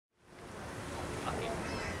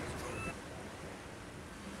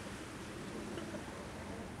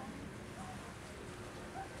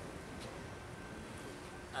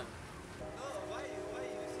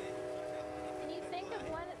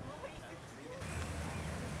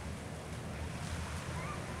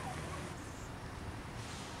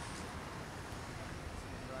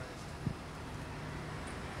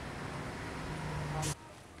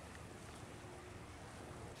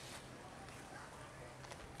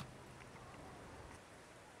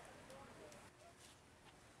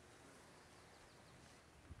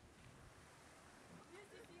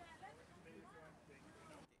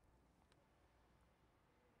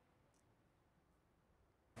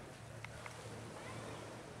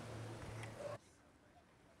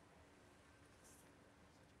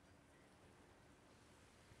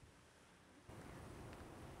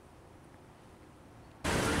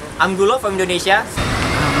I'm Gulo from Indonesia.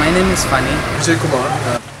 My name is Fanny. Vijay Kumar.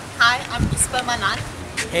 Hi, I'm Ispa Manan.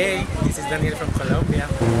 Hey, this is Daniel from Colombia.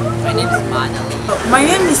 My name is Manali. My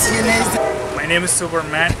name is Yunus. My name is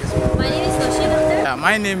Superman. My name is Noshina.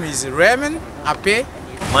 My name is Raymond Ape.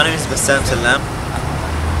 My name is Bassam Salam.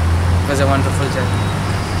 It was a wonderful journey.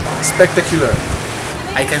 Spectacular.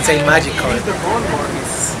 I can say magical.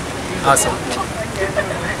 It's awesome.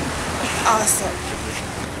 Awesome.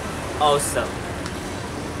 Awesome.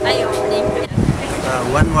 Eye-opening.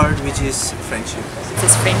 One word, which is friendship. This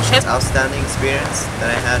is friendship. Outstanding experience that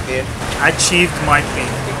I had here. Achieved my dream.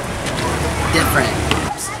 Different.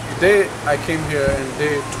 The day I came here and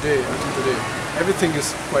today until today, everything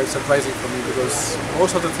is quite surprising for me because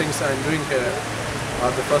most of the things I'm doing here are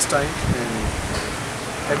the first time, and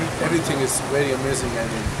everything is very amazing. I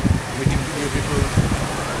mean, meeting new people,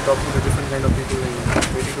 talking to different kind of people, and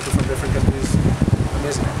meeting people from different countries,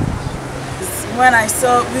 amazing. When I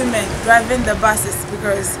saw women driving the buses,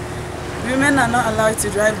 because women are not allowed to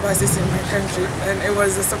drive buses in my country, and it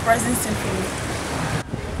was a surprising thing for me.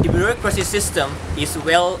 The bureaucracy system is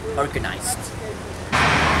well organized.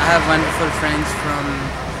 I have wonderful friends from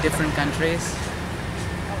different countries.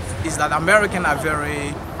 Is that Americans are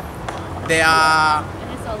they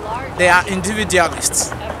are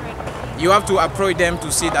individualists. You have to approach them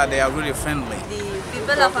to see that they are really friendly. The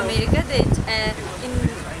people of America,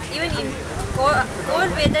 even in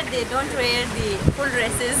cold weather, they don't wear the full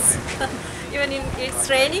dresses. Even in it's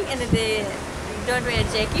raining and they don't wear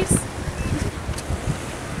jackets.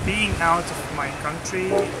 Being out of my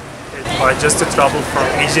country, just to travel from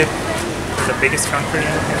Egypt, the biggest country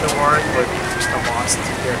in the world, but just the most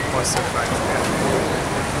surprised.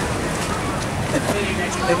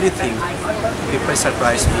 Everything. People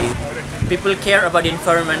surprise me. People care about the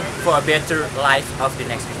environment for a better life of the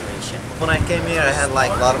next generation. When I came here, I had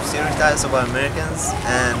like a lot of stereotypes about Americans,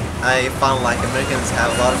 and I found like Americans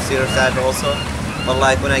have a lot of stereotypes also. But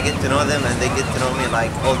like when I get to know them and they get to know me,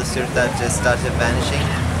 like all the stereotypes just started vanishing.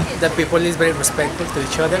 The people is very respectful to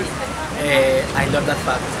each other. I love that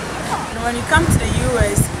fact. When you come to the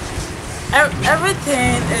US,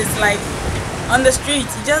 everything is like on the street.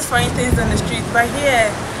 You just find things on the street. But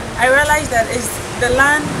here, I realized that it's the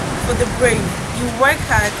land for the brave. You work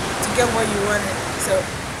hard to get what you wanted. So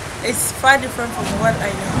it's far different from what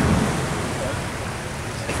I know.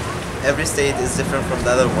 Every state is different from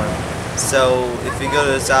the other one. So if you go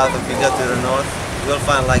to the south, if you go to the north, you'll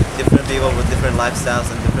find like different people with different lifestyles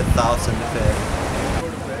and different thoughts and different.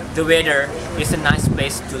 The weather is a nice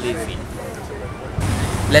place to live in.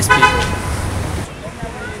 Less people.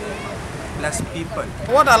 Less people.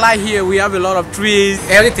 What I like here, we have a lot of trees.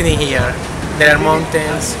 Everything in here. There are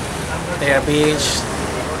mountains, there are beach,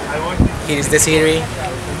 here is the city.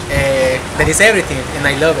 There is everything and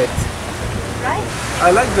I love it.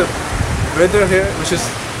 I like the weather here, which is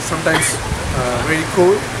sometimes very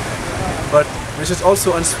cool, but which is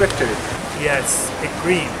also unexpected. Yes,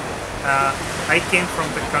 agree. I came from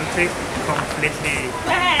the country completely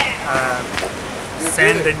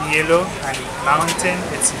sand and yellow and mountain.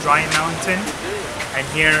 It's dry mountain, and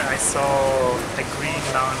here I saw a green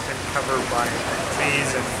mountain covered by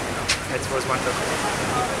trees, and it was wonderful.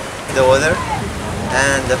 The weather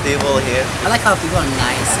and the people here. I like how people are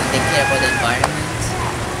nice and they care about the environment.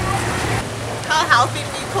 How healthy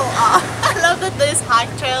people are. I love that there's hike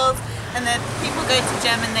trails and that people go to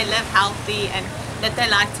gym and they live healthy and that they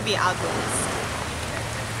like to be outdoors.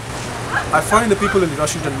 I find the people in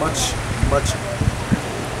Washington much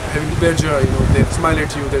having pleasure. You know, they smile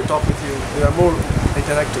at you, they talk with you. They are more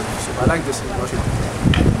interactive. So I like this in Washington.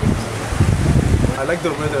 I like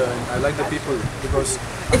the weather and I like the people because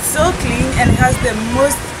It's so clean and it has the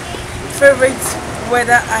most favorite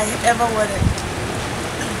weather I ever wanted.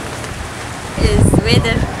 Is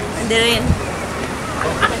weather and the rain.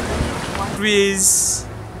 Trees,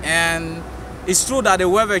 and it's true that the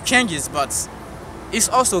weather changes, but it's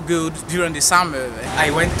also good during the summer.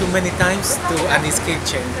 I went too many times to Annie's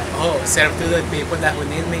kitchen. Oh, serve to the people that who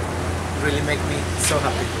need me. Really make me so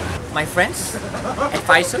happy. My friends,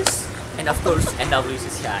 advisors, and of course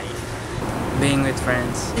NWCCI. Being with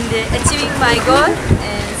friends. Achieving my goal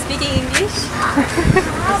and speaking English.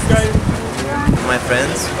 My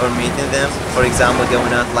friends or meeting them, for example,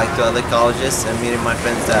 going out like to other colleges and meeting my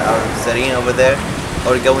friends that are studying over there,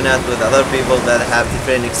 or going out with other people that have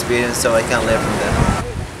different experience so I can learn from them.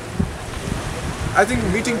 I think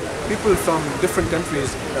meeting people from different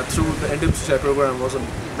countries through the NWCCI program was the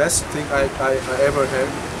best thing I ever had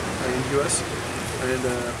in US, and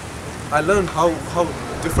I learned how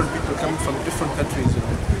different people coming from different countries, you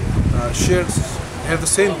know, have the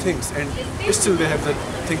same things, and still they have the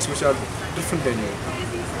things which are different than you.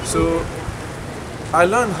 So I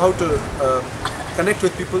learned how to connect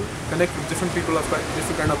with people, connect with different people of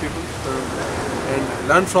different kind of people, and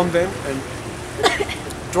learn from them and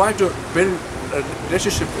try to build a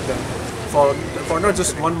relationship with them for not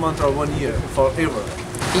just 1 month or 1 year, forever.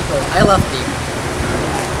 People. I love people.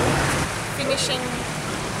 Finishing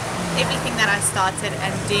everything that I started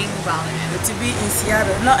and doing well in it. To be in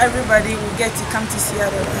Seattle, not everybody will get to come to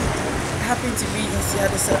Seattle. I happen to be in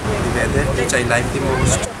Seattle, so The weather, which I like the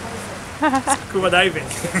most. Scuba diving.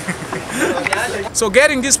 So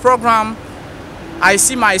getting this program, I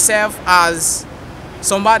see myself as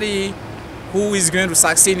somebody who is going to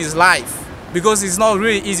succeed in his life, because it's not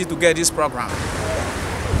really easy to get this program.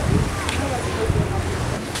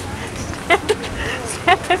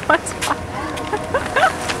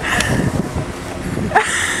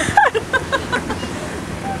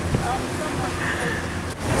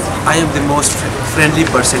 I am the most friendly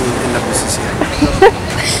person in NWCCI.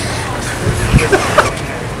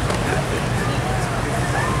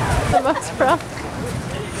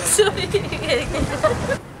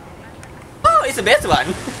 Oh, it's the best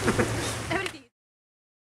one.